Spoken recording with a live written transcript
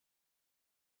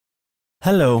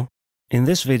Hello! In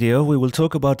this video we will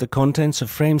talk about the contents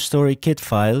of FrameStory kit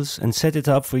files and set it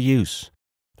up for use.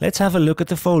 Let's have a look at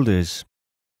the folders.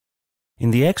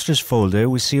 In the Extras folder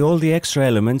we see all the extra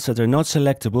elements that are not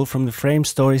selectable from the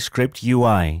FrameStory script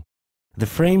UI. The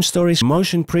FrameStory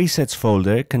Motion Presets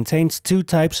folder contains two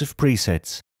types of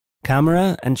presets,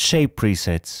 camera and shape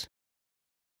presets.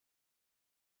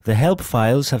 The help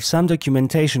files have some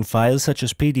documentation files such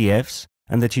as PDFs,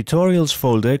 and the Tutorials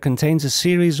folder contains a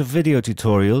series of video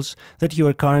tutorials that you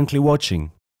are currently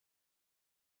watching.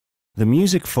 The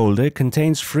Music folder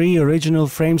contains free original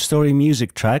FrameStory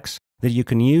music tracks that you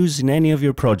can use in any of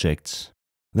your projects.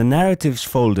 The Narratives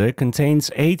folder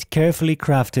contains 8 carefully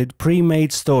crafted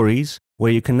pre-made stories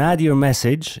where you can add your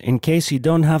message in case you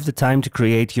don't have the time to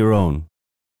create your own.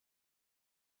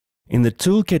 In the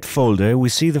Toolkit folder we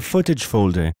see the Footage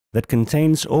folder that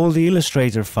contains all the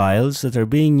Illustrator files that are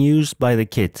being used by the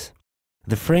kit.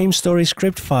 The FrameStory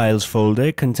Script Files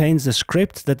folder contains the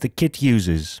script that the kit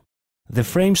uses. The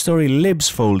FrameStory Libs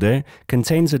folder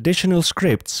contains additional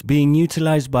scripts being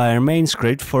utilized by our main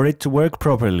script for it to work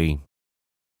properly.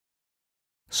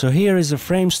 So here is a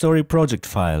FrameStory project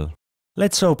file.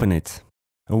 Let's open it.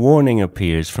 A warning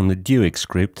appears from the Duix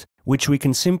script, which we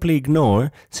can simply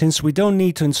ignore since we don't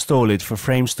need to install it for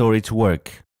FrameStory to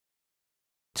work.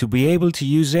 To be able to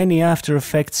use any After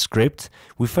Effects script,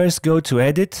 we first go to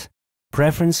Edit,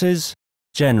 Preferences,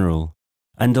 General,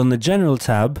 and on the General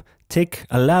tab, tick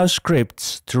Allow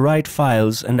Scripts to write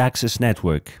files and access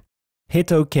network.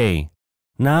 Hit OK.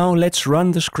 Now let's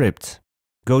run the script.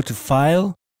 Go to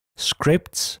File,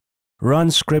 Scripts,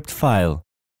 Run Script File.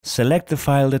 Select the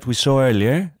file that we saw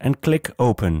earlier and click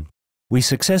Open. We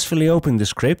successfully opened the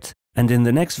script, and in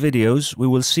the next videos we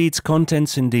will see its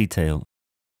contents in detail.